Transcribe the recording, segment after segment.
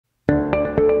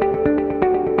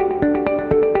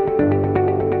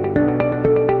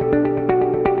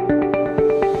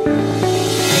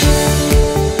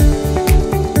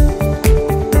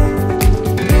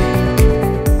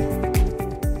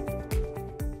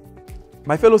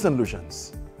My fellow St.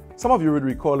 Lucians, some of you would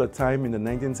recall a time in the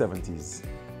 1970s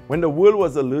when the world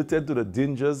was alerted to the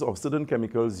dangers of certain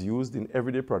chemicals used in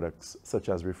everyday products such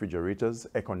as refrigerators,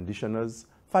 air conditioners,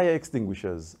 fire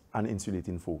extinguishers, and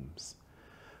insulating foams.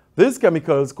 These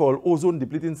chemicals, called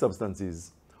ozone-depleting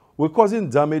substances, were causing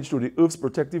damage to the Earth's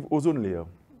protective ozone layer,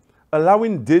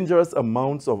 allowing dangerous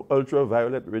amounts of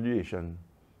ultraviolet radiation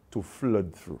to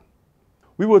flood through.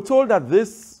 We were told that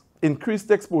this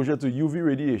increased exposure to UV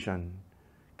radiation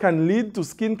can lead to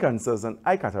skin cancers and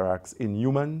eye cataracts in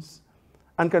humans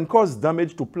and can cause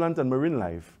damage to plant and marine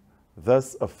life,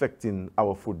 thus affecting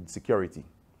our food security.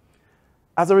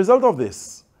 As a result of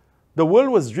this, the world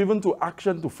was driven to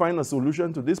action to find a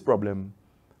solution to this problem,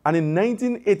 and in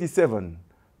 1987,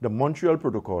 the Montreal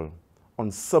Protocol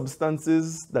on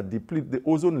substances that deplete the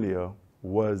ozone layer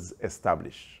was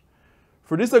established.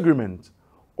 Through this agreement,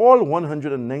 all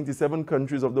 197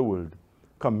 countries of the world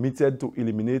committed to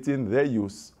eliminating their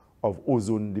use of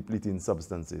ozone-depleting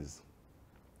substances.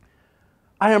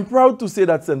 I am proud to say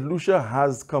that St. Lucia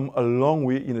has come a long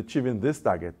way in achieving this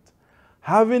target,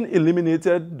 having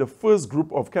eliminated the first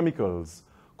group of chemicals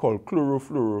called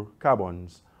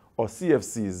chlorofluorocarbons, or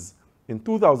CFCs, in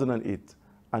 2008,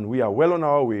 and we are well on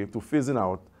our way to phasing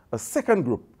out a second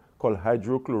group called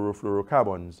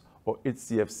hydrochlorofluorocarbons, or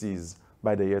HCFCs,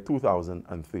 by the year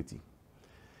 2030.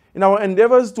 In our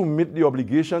endeavors to meet the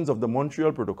obligations of the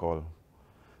Montreal Protocol,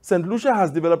 St. Lucia has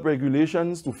developed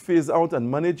regulations to phase out and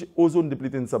manage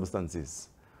ozone-depleting substances.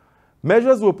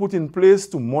 Measures were put in place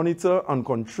to monitor and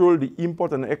control the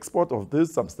import and export of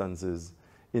these substances,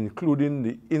 including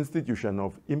the institution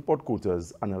of import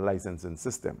quotas and a licensing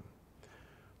system.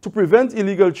 To prevent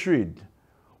illegal trade,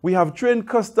 we have trained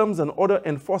customs and other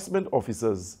enforcement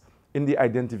officers in the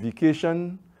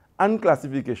identification and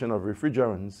classification of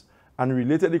refrigerants and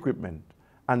related equipment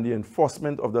and the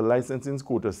enforcement of the licensing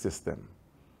quota system.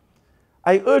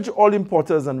 I urge all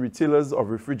importers and retailers of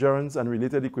refrigerants and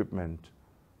related equipment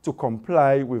to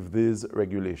comply with these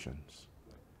regulations.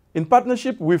 In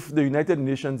partnership with the United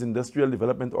Nations Industrial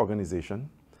Development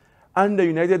Organization and the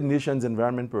United Nations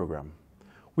Environment Program,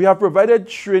 we have provided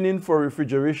training for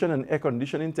refrigeration and air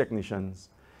conditioning technicians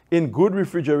in good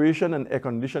refrigeration and air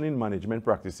conditioning management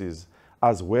practices,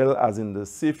 as well as in the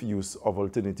safe use of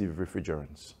alternative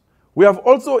refrigerants. We have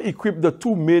also equipped the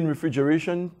two main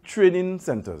refrigeration training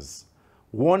centers,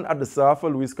 one at the Sir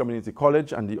Arthur Lewis Community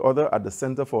College and the other at the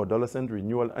Center for Adolescent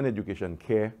Renewal and Education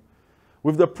Care,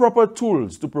 with the proper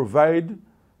tools to provide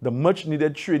the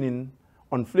much-needed training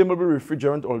on flammable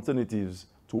refrigerant alternatives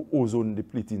to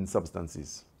ozone-depleting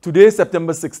substances. Today,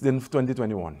 September 16,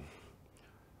 2021,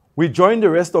 we join the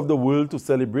rest of the world to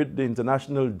celebrate the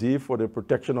International Day for the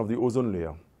Protection of the Ozone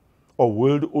Layer, or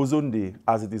World Ozone Day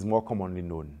as it is more commonly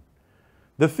known.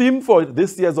 The theme for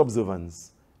this year's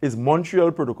observance is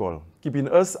Montreal Protocol, keeping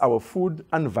us, our food,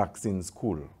 and vaccines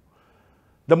cool.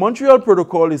 The Montreal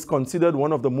Protocol is considered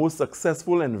one of the most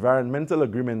successful environmental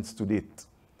agreements to date.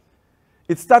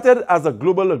 It started as a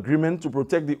global agreement to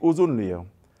protect the ozone layer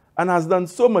and has done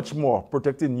so much more,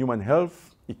 protecting human health,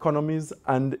 economies,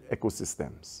 and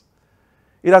ecosystems.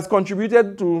 It has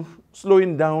contributed to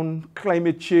slowing down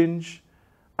climate change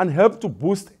and helped to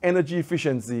boost energy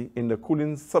efficiency in the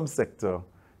cooling subsector,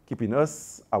 keeping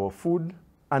us, our food,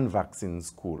 and vaccines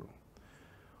cool.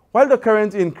 While the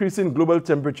current increase in global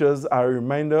temperatures are a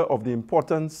reminder of the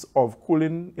importance of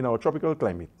cooling in our tropical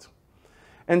climate,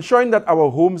 ensuring that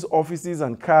our homes, offices,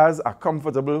 and cars are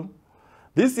comfortable,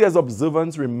 this year's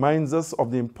observance reminds us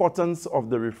of the importance of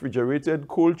the refrigerated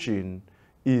cold chain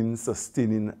in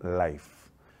sustaining life.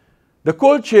 The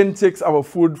cold chain takes our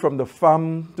food from the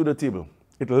farm to the table.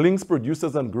 It links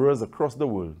producers and growers across the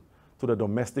world to the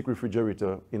domestic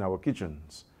refrigerator in our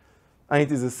kitchens. And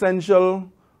it is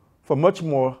essential for much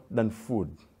more than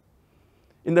food.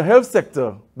 In the health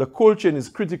sector, the cold chain is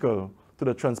critical to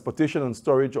the transportation and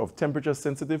storage of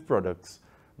temperature-sensitive products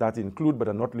that include but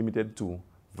are not limited to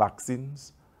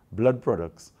vaccines, blood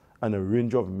products, and a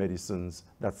range of medicines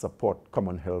that support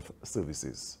common health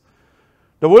services.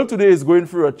 The world today is going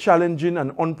through a challenging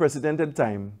and unprecedented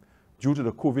time due to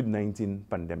the COVID-19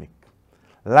 pandemic.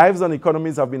 Lives and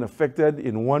economies have been affected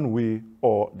in one way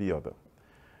or the other.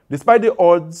 Despite the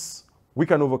odds, we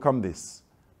can overcome this,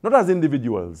 not as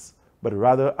individuals, but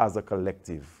rather as a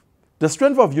collective. The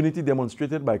strength of unity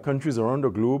demonstrated by countries around the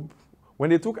globe when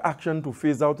they took action to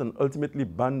phase out and ultimately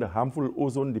ban the harmful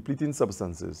ozone-depleting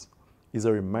substances is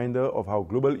a reminder of how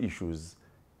global issues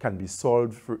can be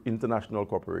solved through international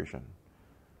cooperation,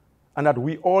 and that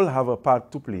we all have a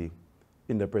part to play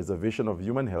in the preservation of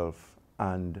human health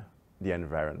and the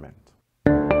environment.